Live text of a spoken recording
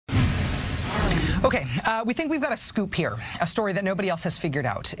Okay, we think we've got a scoop here, a story that nobody else has figured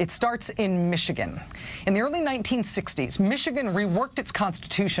out. It starts in Michigan. In the early 1960s, Michigan reworked its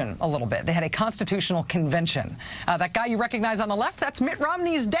constitution a little bit. They had a constitutional convention. That guy you recognize on the left, that's Mitt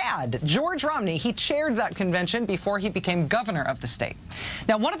Romney's dad, George Romney. He chaired that convention before he became governor of the state.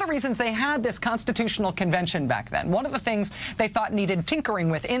 Now, one of the reasons they had this constitutional convention back then, one of the things they thought needed tinkering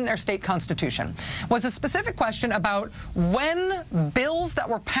with in their state constitution, was a specific question about when bills that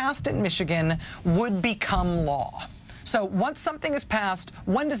were passed in Michigan would become law. So once something is passed,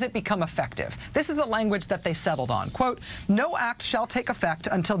 when does it become effective? This is the language that they settled on. Quote, no act shall take effect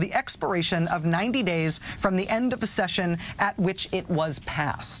until the expiration of 90 days from the end of the session at which it was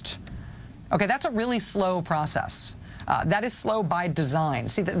passed. Okay, that's a really slow process. That is slow by design.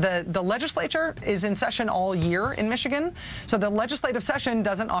 See, the legislature is in session all year in Michigan, so the legislative session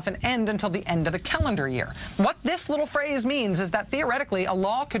doesn't often end until the end of the calendar year. What this little phrase means is that theoretically a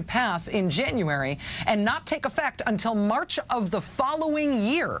law could pass in January and not take effect until March of the following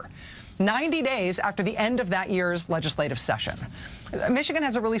year, 90 days after the end of that year's legislative session. Michigan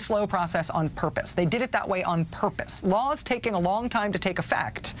has a really slow process on purpose. They did it that way on purpose. Laws taking a long time to take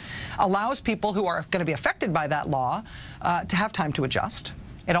effect allows people who are going to be affected by that law to have time to adjust.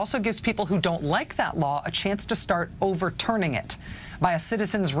 It also gives people who don't like that law a chance to start overturning it by a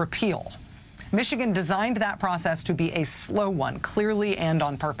citizen's repeal. Michigan designed that process to be a slow one, clearly and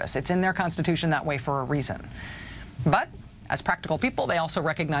on purpose. It's in their constitution that way for a reason. But as practical people, they also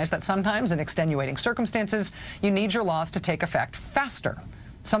recognize that sometimes in extenuating circumstances, you need your laws to take effect faster.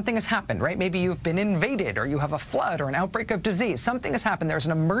 Something has happened, right? Maybe you've been invaded or you have a flood or an outbreak of disease. Something has happened. There's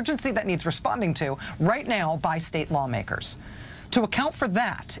an emergency that needs responding to right now by state lawmakers. To account for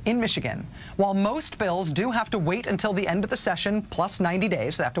that, in Michigan, while most bills do have to wait until the end of the session plus 90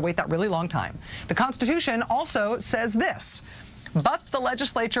 days, they have to wait that really long time, the Constitution also says this: but the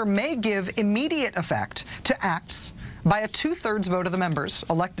legislature may give immediate effect to acts by a 2/3 vote of the members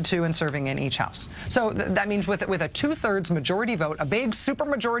elected to and serving in each house. So that means with a 2/3 majority vote, a big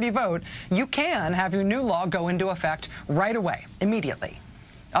supermajority vote, you can have your new law go into effect right away, immediately.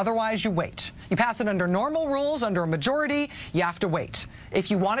 Otherwise, you wait. You pass it under normal rules, under a majority, you have to wait.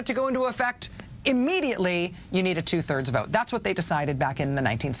 If you want it to go into effect immediately, you need a 2/3 vote. That's what they decided back in the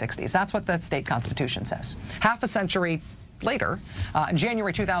 1960s. That's what the state constitution says. Half a century later, in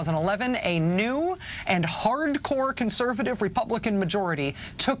January 2011, a new and hardcore conservative Republican majority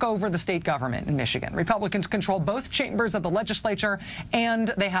took over the state government in Michigan. Republicans control both chambers of the legislature,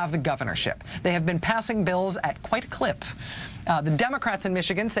 and they have the governorship. They have been passing bills at quite a clip. The Democrats in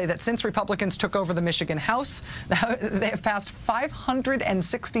Michigan say that since Republicans took over the Michigan House, they have passed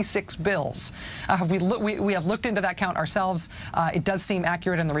 566 bills. We have looked into that count ourselves. It does seem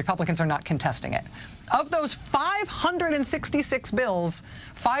accurate, and the Republicans are not contesting it. Of those 566 bills,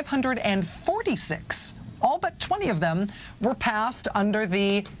 546, all but 20 of them, were passed under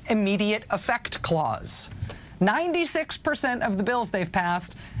the immediate effect clause. 96% of the bills they've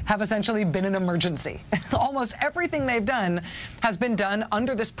passed have essentially been an emergency. Almost everything they've done has been done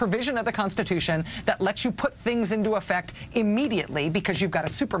under this provision of the Constitution that lets you put things into effect immediately because you've got a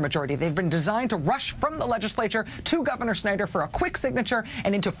supermajority. They've been designed to rush from the legislature to Governor Snyder for a quick signature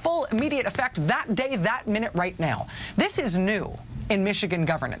and into full immediate effect that day, that minute, right now. This is new in Michigan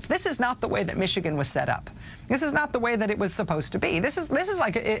governance. This is not the way that Michigan was set up. This is not the way that it was supposed to be. This is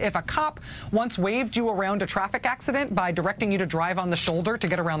like if a cop once waved you around a traffic accident by directing you to drive on the shoulder to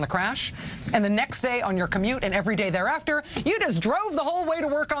get around the crash, and the next day on your commute and every day thereafter, you just drove the whole way to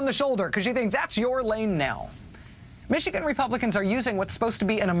work on the shoulder because you think that's your lane now. Michigan Republicans are using what's supposed to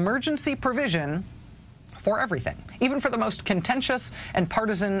be an emergency provision for everything, even for the most contentious and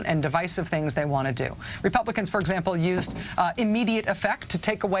partisan and divisive things they want to do. Republicans, for example, used immediate effect to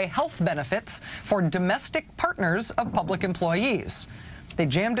take away health benefits for domestic partners of public employees. They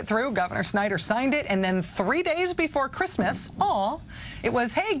jammed it through, Governor Snyder signed it, and then 3 days before Christmas, it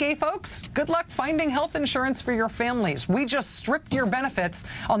was, hey, gay folks, good luck finding health insurance for your families. We just stripped your benefits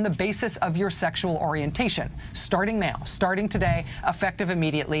on the basis of your sexual orientation. Starting now, starting today, effective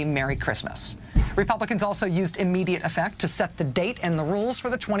immediately, Merry Christmas. Republicans also used immediate effect to set the date and the rules for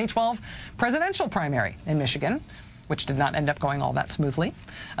the 2012 presidential primary in Michigan, which did not end up going all that smoothly.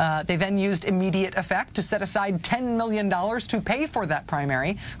 They then used immediate effect to set aside $10 million to pay for that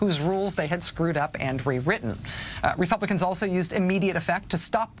primary, whose rules they had screwed up and rewritten. Republicans also used immediate effect to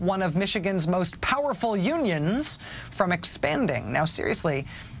stop one of Michigan's most powerful unions from expanding. Now, seriously,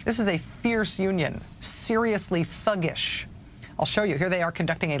 this is a fierce union, seriously thuggish. I'll show you. Here they are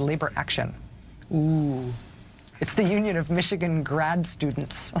conducting a labor action. Ooh. It's the Union of Michigan Grad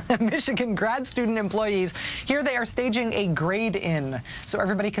Students. Michigan grad student employees. Here they are staging a grade-in so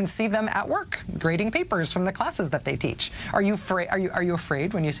everybody can see them at work, grading papers from the classes that they teach. Are you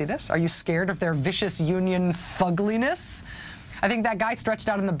afraid when you see this? Are you scared of their vicious union thugliness? I think that guy stretched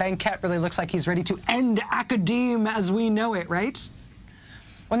out in the banquette really looks like he's ready to end academe as we know it, right?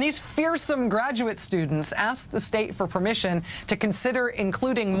 When these fearsome graduate students asked the state for permission to consider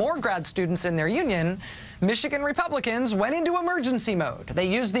including more grad students in their union, Michigan Republicans went into emergency mode. They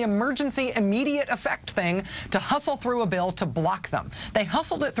used the emergency immediate effect thing to hustle through a bill to block them. They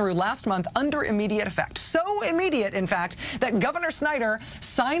hustled it through last month under immediate effect. So immediate, in fact, that Governor Snyder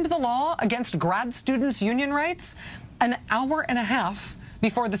signed the law against grad students' union rights an hour and a half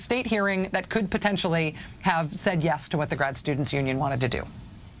before the state hearing that could potentially have said yes to what the grad students' union wanted to do.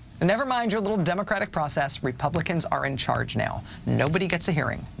 Never mind your little democratic process. Republicans are in charge now. Nobody gets a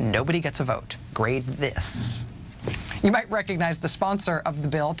hearing. Nobody gets a vote. Grade this. You might recognize the sponsor of the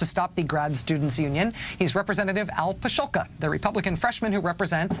bill to stop the grad students union. He's Representative Al Pashulka, the Republican freshman who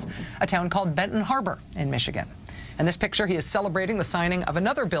represents a town called Benton Harbor in Michigan. In this picture, he is celebrating the signing of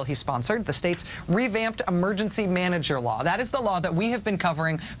another bill he sponsored, the state's revamped emergency manager law. That is the law that we have been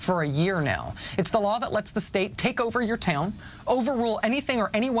covering for a year now. It's the law that lets the state take over your town, overrule anything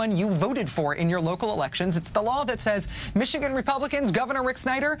or anyone you voted for in your local elections. It's the law that says Michigan Republicans, Governor Rick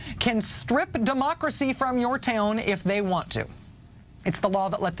Snyder, can strip democracy from your town if they want to. It's the law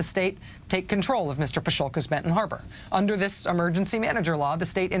that let the state take control of Mr. Pashulka's Benton Harbor. Under this emergency manager law, the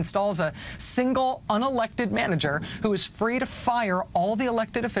state installs a single unelected manager who is free to fire all the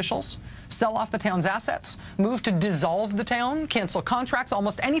elected officials, sell off the town's assets, move to dissolve the town, cancel contracts,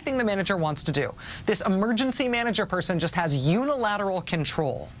 almost anything the manager wants to do. This emergency manager person just has unilateral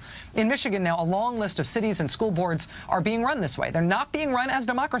control. In Michigan now, a long list of cities and school boards are being run this way. They're not being run as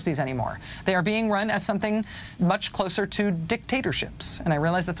democracies anymore. They are being run as something much closer to dictatorships. And I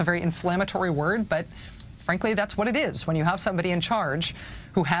realize that's a very inflammatory word, but frankly, that's what it is when you have somebody in charge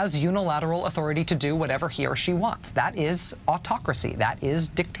who has unilateral authority to do whatever he or she wants. That is autocracy. That is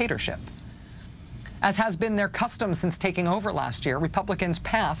dictatorship. As has been their custom since taking over last year, Republicans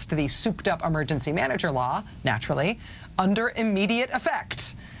passed the souped-up emergency manager law, naturally, under immediate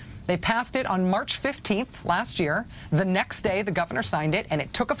effect. They passed it on March 15th last year. The next day, the governor signed it, and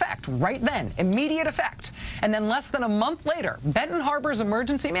it took effect right then, immediate effect. And then less than a month later, Benton Harbor's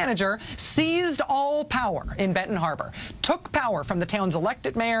emergency manager seized all power in Benton Harbor, took power from the town's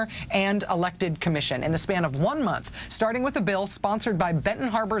elected mayor and elected commission. In the span of 1 month, starting with a bill sponsored by Benton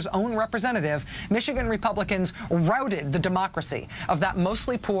Harbor's own representative, Michigan Republicans routed the democracy of that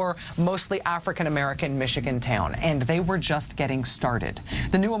mostly poor, mostly African-American Michigan town. And they were just getting started.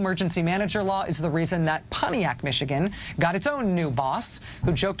 The new emergency manager law is the reason that Pontiac, Michigan, got its own new boss,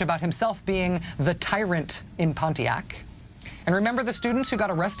 who joked about himself being the tyrant in Pontiac. And remember the students who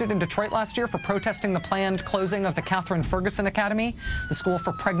got arrested in Detroit last year for protesting the planned closing of the Catherine Ferguson Academy, the school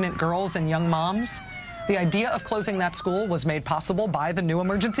for pregnant girls and young moms? The idea of closing that school was made possible by the new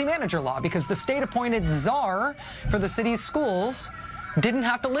emergency manager law because the state-appointed czar for the city's schools didn't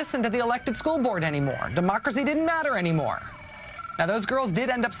have to listen to the elected school board anymore. Democracy didn't matter anymore. Now, those girls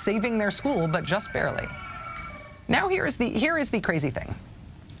did end up saving their school, but just barely. Now, here is the crazy thing.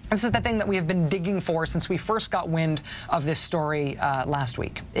 This is the thing that we have been digging for since we first got wind of this story last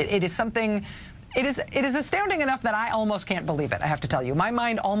week. It is something. It is astounding enough that I almost can't believe it, I have to tell you. My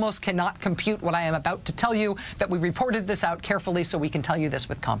mind almost cannot compute what I am about to tell you, that we reported this out carefully so we can tell you this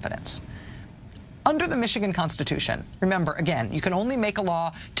with confidence. Under the Michigan Constitution, remember, again, you can only make a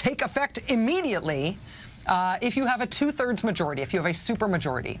law take effect immediately if you have a 2/3 majority, if you have a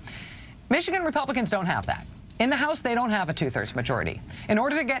supermajority. Michigan Republicans don't have that. In the House, they don't have a 2/3 majority. In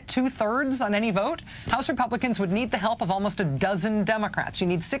order to get 2/3 on any vote, House Republicans would need the help of almost a dozen Democrats. You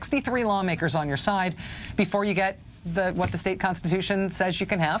need 63 lawmakers on your side before you get what the state constitution says you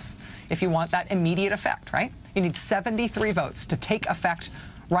can have if you want that immediate effect, right? You need 73 votes to take effect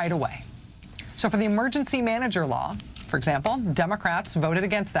right away. So for the emergency manager law, for example, Democrats voted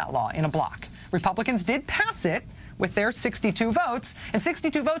against that law in a block. Republicans did pass it with their 62 votes, and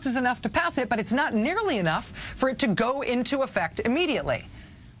 62 votes is enough to pass it, but it's not nearly enough for it to go into effect immediately.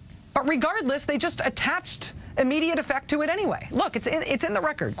 But regardless, they just attached immediate effect to it anyway. Look, it's in the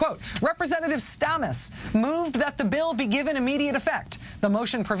record. Quote, Representative Stamas moved that the bill be given immediate effect. The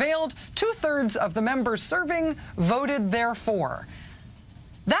motion prevailed. 2/3 of the members serving voted therefore.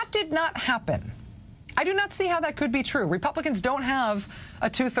 That did not happen. I do not see how that could be true. Republicans don't have a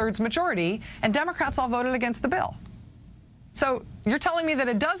 2/3 majority, and Democrats all voted against the bill. So you're telling me that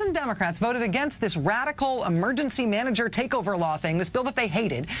a dozen Democrats voted against this radical emergency manager takeover law thing, this bill that they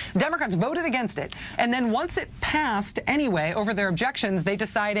hated. Democrats voted against it. And then once it passed anyway, over their objections, they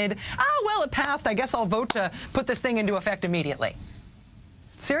decided, oh, well, it passed. I guess I'll vote to put this thing into effect immediately.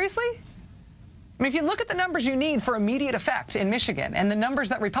 Seriously? I mean, if you look at the numbers you need for immediate effect in Michigan and the numbers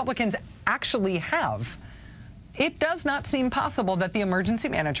that Republicans actually have, it does not seem possible that the emergency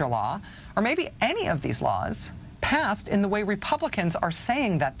manager law, or maybe any of these laws, passed in the way Republicans are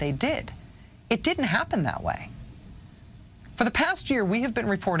saying that they did. It didn't happen that way. For the past year, we have been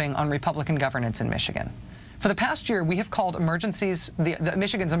reporting on Republican governance in Michigan. For the past year, we have called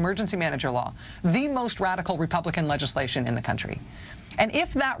Michigan's emergency manager law the most radical Republican legislation in the country. And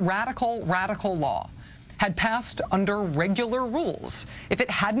if that radical law had passed under regular rules, if it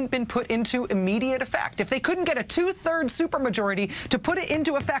hadn't been put into immediate effect, if they couldn't get a 2/3 supermajority to put it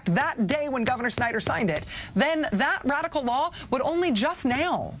into effect that day when Governor Snyder signed it, then that radical law would only just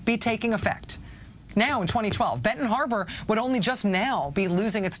now be taking effect. Now, in 2012, Benton Harbor would only just now be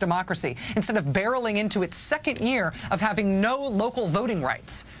losing its democracy instead of barreling into its second year of having no local voting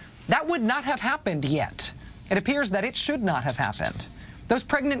rights. That would not have happened yet. It appears that it should not have happened. Those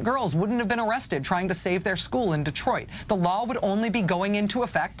pregnant girls wouldn't have been arrested trying to save their school in Detroit. The law would only be going into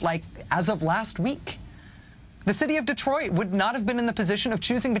effect, like, as of last week. The city of Detroit would not have been in the position of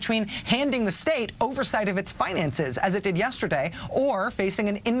choosing between handing the state oversight of its finances, as it did yesterday, or facing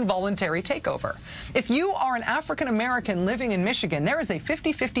an involuntary takeover. If you are an African American living in Michigan, there is a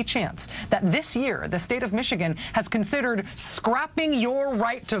 50-50 chance that this year the state of Michigan has considered scrapping your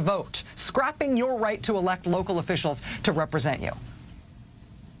right to vote, scrapping your right to elect local officials to represent you.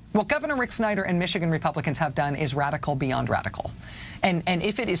 What Governor Rick Snyder and Michigan Republicans have done is radical beyond radical. And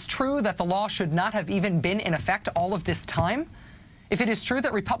if it is true that the law should not have even been in effect all of this time, if it is true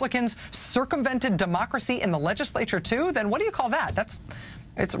that Republicans circumvented democracy in the legislature too, then what do you call that?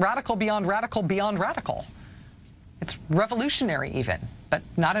 It's radical beyond radical beyond radical. It's revolutionary even, but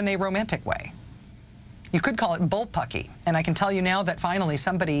not in a romantic way. You could call it bullpucky, and I can tell you now that finally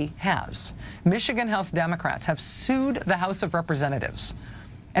somebody has. Michigan House Democrats have sued the House of Representatives.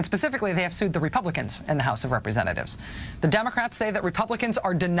 And specifically, they have sued the Republicans in the House of Representatives. The Democrats say that Republicans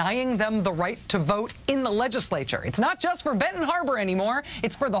are denying them the right to vote in the legislature. It's not just for Benton Harbor anymore,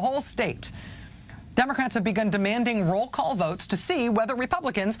 it's for the whole state. Democrats have begun demanding roll call votes to see whether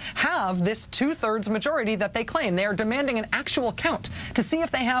Republicans have this 2/3 majority that they claim. They are demanding an actual count to see if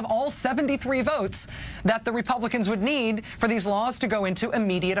they have all 73 votes that the Republicans would need for these laws to go into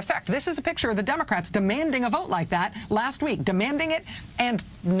immediate effect. This is a picture of the Democrats demanding a vote like that last week, demanding it and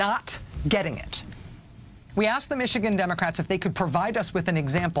not getting it. We asked the Michigan Democrats if they could provide us with an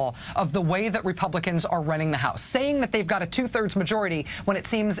example of the way that Republicans are running the House, saying that they've got a 2/3 majority when it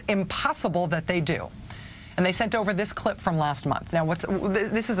seems impossible that they do. And they sent over this clip from last month. Now,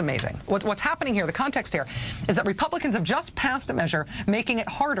 this is amazing. What's happening here, the context here, is that Republicans have just passed a measure making it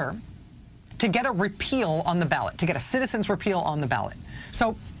harder to get a repeal on the ballot, to get a citizen's repeal on the ballot.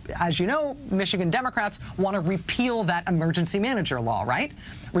 So, as you know, Michigan Democrats want to repeal that emergency manager law, right?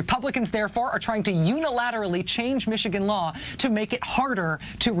 Republicans, therefore, are trying to unilaterally change Michigan law to make it harder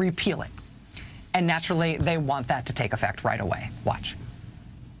to repeal it. And naturally, they want that to take effect right away. Watch.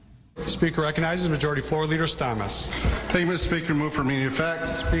 Speaker recognizes Majority Floor Leader Stamas. Thank you, Mr. Speaker. Move for immediate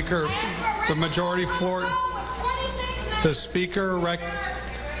effect. Speaker, the Majority Floor...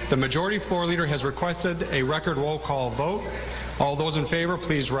 The Majority Floor Leader has requested a record roll call vote. All those in favor,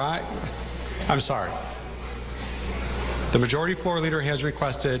 please rise. I'm sorry. The Majority Floor Leader has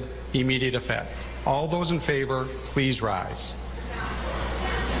requested immediate effect. All those in favor, please rise.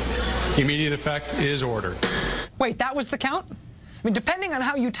 Immediate effect is ordered. Wait, that was the count? I mean, depending on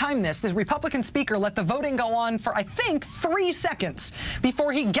how you time this, the Republican Speaker let the voting go on for, I think, 3 seconds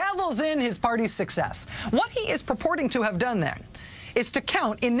before he gavels in his party's success. What he is purporting to have done then is to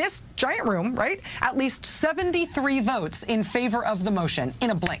count in this giant room, right, at least 73 votes in favor of the motion in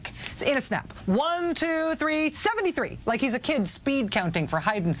a blink, in a snap. 1, 2, 3, 73, like he's a kid speed counting for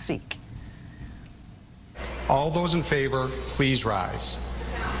hide and seek. All those in favor, please rise.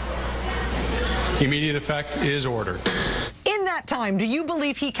 Immediate effect is ordered. In that time, do you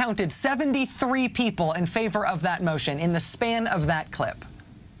believe he counted 73 people in favor of that motion in the span of that clip?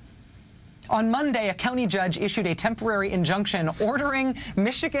 On Monday, a county judge issued a temporary injunction ordering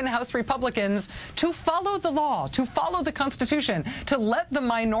Michigan House Republicans to follow the law, to follow the Constitution, to let the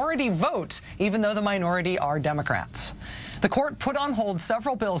minority vote, even though the minority are Democrats. The court put on hold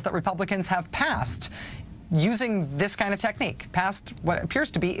several bills that Republicans have passed using this kind of technique, passed what appears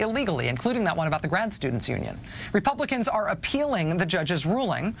to be illegally, including that one about the grad students union. Republicans are appealing the judge's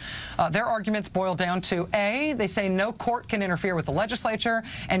ruling. Their arguments boil down to A, they say no court can interfere with the legislature,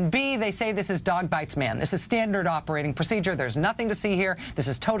 and B, they say this is dog bites man. This is standard operating procedure. There's nothing to see here. This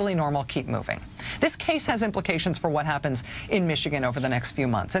is totally normal. Keep moving. This case has implications for what happens in Michigan over the next few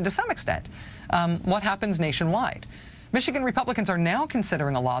months, and to some extent, what happens nationwide. Michigan Republicans are now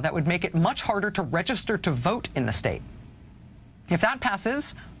considering a law that would make it much harder to register to vote in the state. If that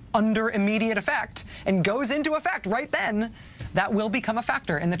passes under immediate effect and goes into effect right then, that will become a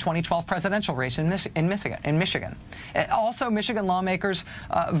factor in the 2012 presidential race in Michigan. Also, Michigan lawmakers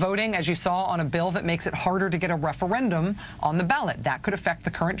voting, as you saw, on a bill that makes it harder to get a referendum on the ballot. That could affect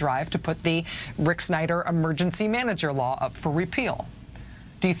the current drive to put the Rick Snyder emergency manager law up for repeal.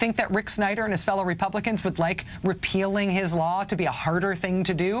 Do you think that Rick Snyder and his fellow Republicans would like repealing his law to be a harder thing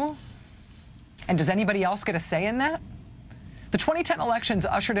to do? And does anybody else get a say in that? The 2010 elections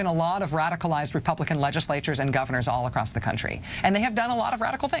ushered in a lot of radicalized Republican legislatures and governors all across the country, and they have done a lot of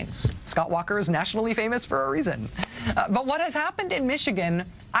radical things. Scott Walker is nationally famous for a reason. But what has happened in Michigan,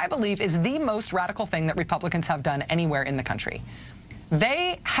 I believe, is the most radical thing that Republicans have done anywhere in the country.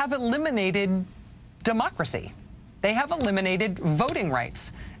 They have eliminated democracy. They have eliminated voting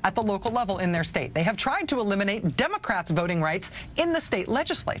rights at the local level in their state. They have tried to eliminate Democrats' voting rights in the state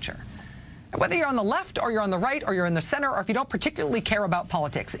legislature. Whether you're on the left or you're on the right or you're in the center, or if you don't particularly care about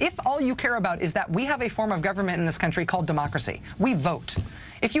politics, if all you care about is that we have a form of government in this country called democracy, we vote.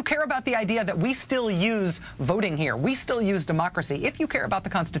 If you care about the idea that we still use voting here, we still use democracy, if you care about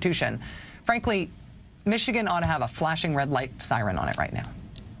the Constitution, frankly, Michigan ought to have a flashing red light siren on it right now.